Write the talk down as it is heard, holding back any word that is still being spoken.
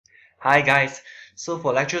Hi guys, so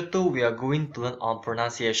for lecture 2 we are going to learn on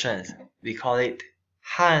pronunciations. We call it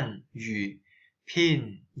汉语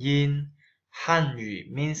拼音. Hanyu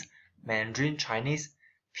means Mandarin Chinese,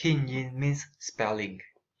 pinyin means spelling.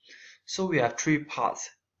 So we have three parts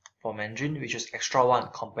for Mandarin, which is extra one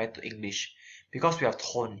compared to English because we have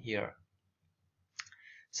tone here.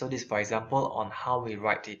 So this for example on how we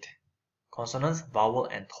write it. Consonants, vowel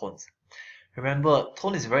and tones. Remember,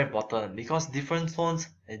 tone is very important because different tones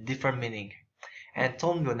have different meaning, and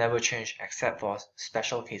tone will never change except for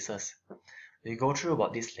special cases. We'll go through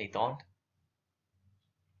about this later on.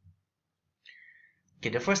 Okay,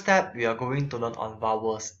 the first step we are going to learn on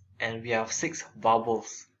vowels, and we have 6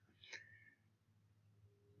 vowels.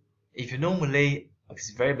 If you know Malay, it's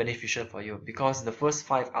very beneficial for you because the first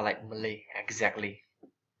 5 are like Malay exactly.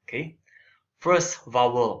 Okay, first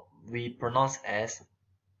vowel we pronounce as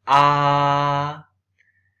ah.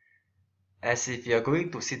 As if you're going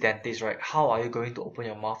to see dentist, right? How are you going to open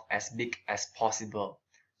your mouth as big as possible?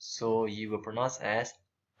 So you will pronounce as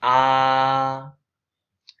ah.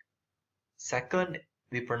 Second,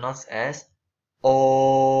 we pronounce as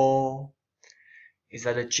oh. Is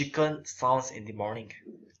that the chicken sounds in the morning?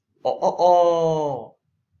 Oh, oh, oh.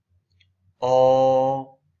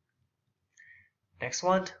 Oh. Next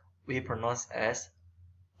one, we pronounce as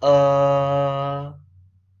uh.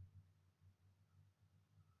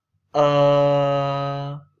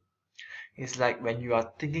 It's like when you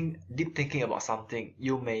are deep thinking about something,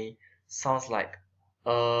 you may sounds like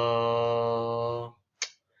oh,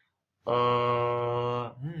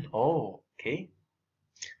 okay.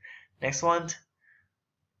 Next one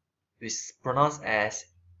is pronounced as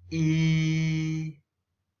e.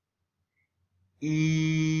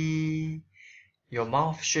 Your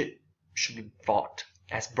mouth should be broad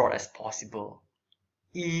as possible.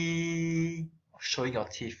 E, showing your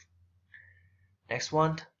teeth. Next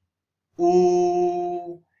one,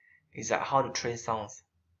 ooh, is that how the train sounds?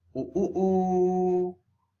 Ooh, ooh, ooh,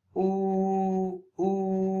 ooh,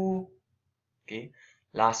 ooh. Okay,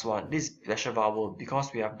 last one, this is special vowel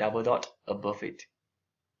because we have double dot above it.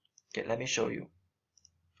 Okay, let me show you.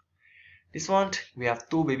 This one, we have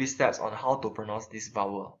 2 baby steps on how to pronounce this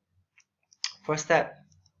vowel. First step,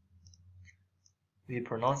 we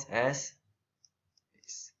pronounce as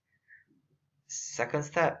this. Second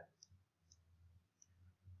step,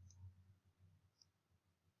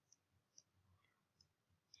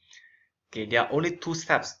 okay, there are only 2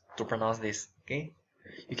 steps to pronounce this. Okay,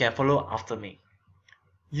 you can follow after me.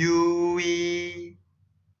 Yu.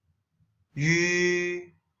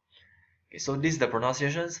 Okay, so this is the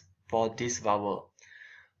pronunciations for this vowel.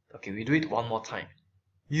 Okay, we do it one more time.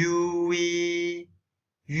 Yu.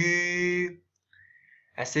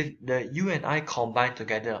 As if the U and I combine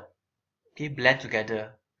together. Okay, blend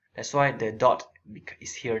together. That's why the dot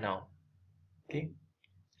is here now. Okay.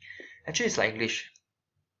 Actually, it's like English.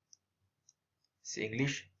 It's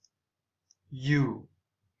English. U.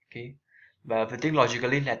 Okay. But if you think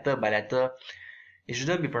logically, letter by letter, it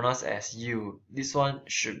shouldn't be pronounced as you. This one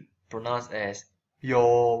should pronounce as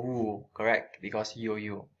yo, correct? Because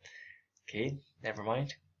you. Okay, never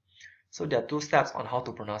mind. So there are 2 steps on how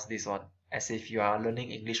to pronounce this one, as if you are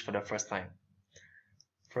learning English for the first time.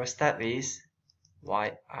 First step is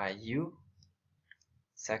Y-I-U.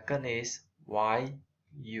 Second is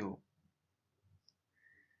Y-U.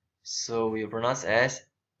 So we pronounce as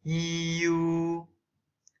you.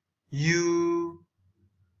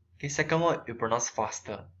 Okay, second one you pronounce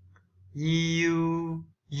faster. You.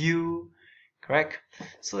 Correct?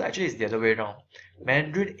 So actually it's the other way around.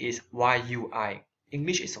 Mandarin is Y-U-I.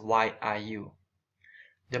 English is Y-I-U.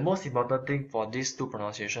 The most important thing for these 2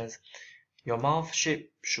 pronunciations, your mouth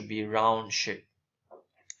shape should be round shape.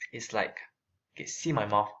 It's like, okay, see my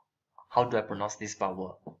mouth. How do I pronounce this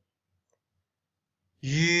vowel?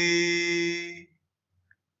 You.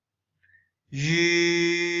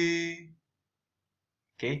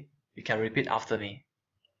 Okay, you can repeat after me.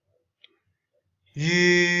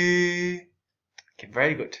 You. Okay,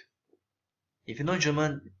 very good. If you know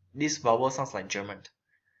German, this vowel sounds like German.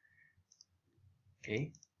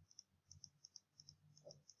 Okay.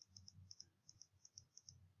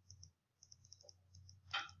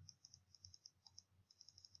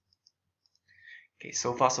 Okay,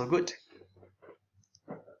 so far so good.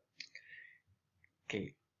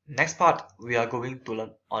 Okay, next part we are going to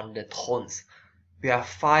learn on the tones. We have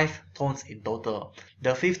 5 tones in total.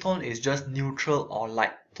 The 5th tone is just neutral or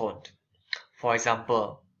light toned. For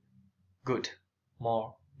example, good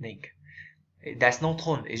morning. There's no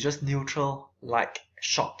tone, it's just neutral, like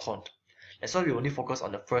short toned. That's why we only focus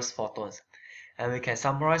on the first 4 tones. And we can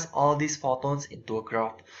summarize all these 4 tones into a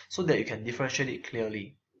graph so that you can differentiate it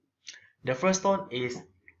clearly. The first tone is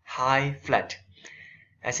high flat.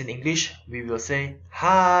 As in English, we will say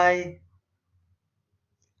hi.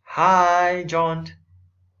 Hi, John.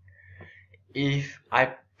 If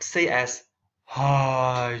I say as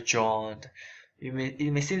hi, John, it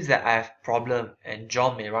may seem that I have problem and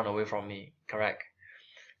John may run away from me. Correct.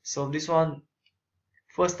 So this one,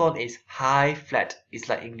 first tone is high flat. It's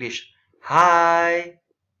like English. Hi.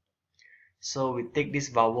 So we take this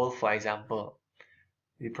vowel for example.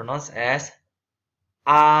 We pronounce as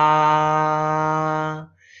ah.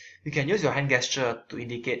 You can use your hand gesture to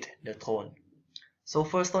indicate the tone. So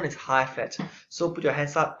first tone is high flat. So put your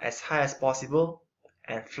hands up as high as possible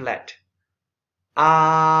and flat.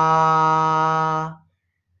 Ah.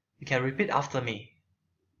 You can repeat after me.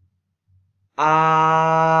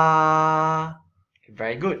 Ah.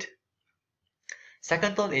 Very good.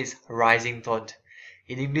 Second tone is rising tone.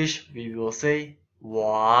 In English, we will say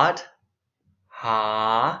what,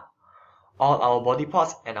 ha. All our body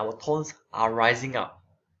parts and our tones are rising up.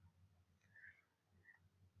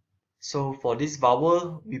 So for this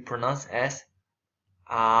vowel, we pronounce as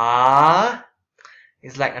ah.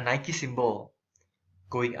 It's like a Nike symbol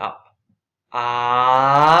going up.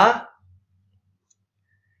 Ah.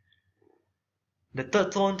 The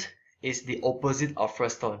third tone is the opposite of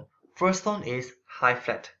first tone. First tone is high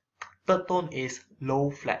flat. Third tone is low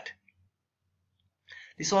flat.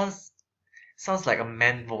 This one sounds like a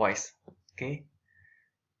man voice. Okay.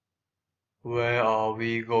 Where are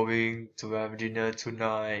we going to have dinner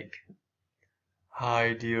tonight?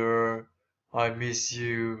 Hi dear, I miss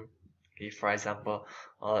you. Okay, for example,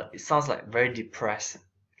 it sounds like very depressed.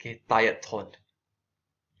 Okay, tired tone.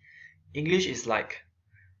 English is like,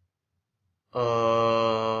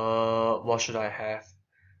 what should I have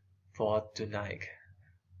for tonight?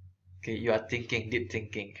 Okay, you are thinking, deep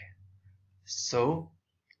thinking. So,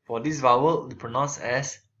 for this vowel, we pronounce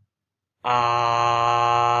as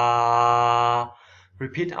ah.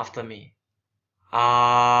 Repeat after me.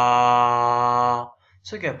 Ah.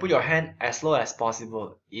 So you can put your hand as low as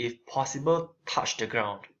possible. If possible, touch the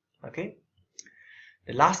ground. Okay.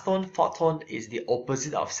 The last tone, fourth tone, is the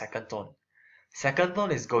opposite of second tone. Second tone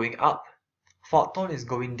is going up. Fourth tone is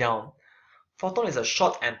going down. Fourth tone is a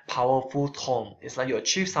short and powerful tone. It's like you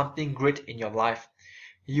achieve something great in your life.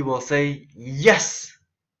 You will say yes.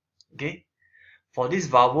 Okay. For this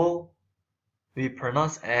vowel, we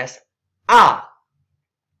pronounce as ah.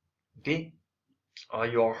 Okay. Or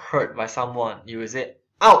you're hurt by someone, you will say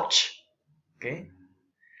ouch. Okay.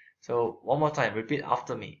 So one more time, repeat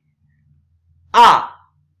after me. Ah.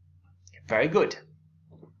 Very good.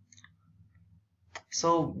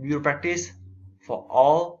 So we will practice for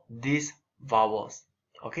all these vowels.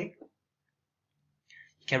 Okay.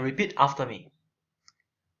 You can repeat after me.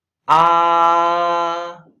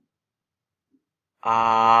 Ah.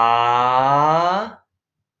 Ah.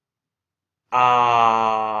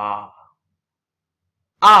 Ah.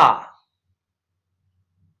 Ah.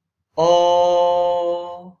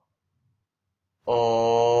 O.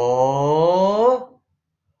 O.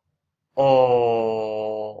 O.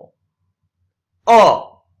 O.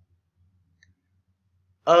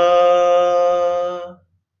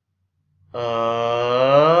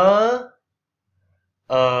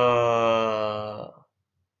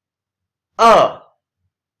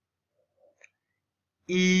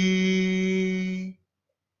 E.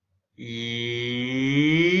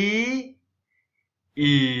 E.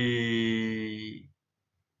 E.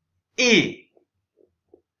 E.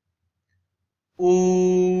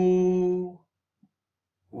 U.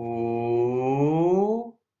 U.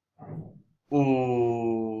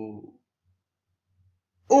 U.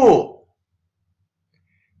 U.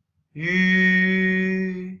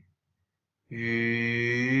 Yu.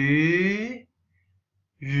 Yu.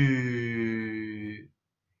 Yu.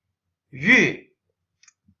 Yu.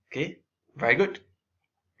 Okay, very good.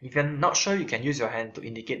 If you're not sure, you can use your hand to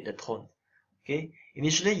indicate the tone. Okay,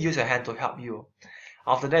 initially use your hand to help you.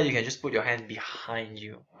 After that, you can just put your hand behind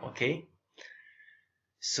you. Okay,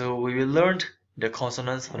 so we will learn the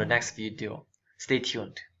consonants for the next video. Stay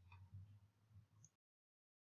tuned.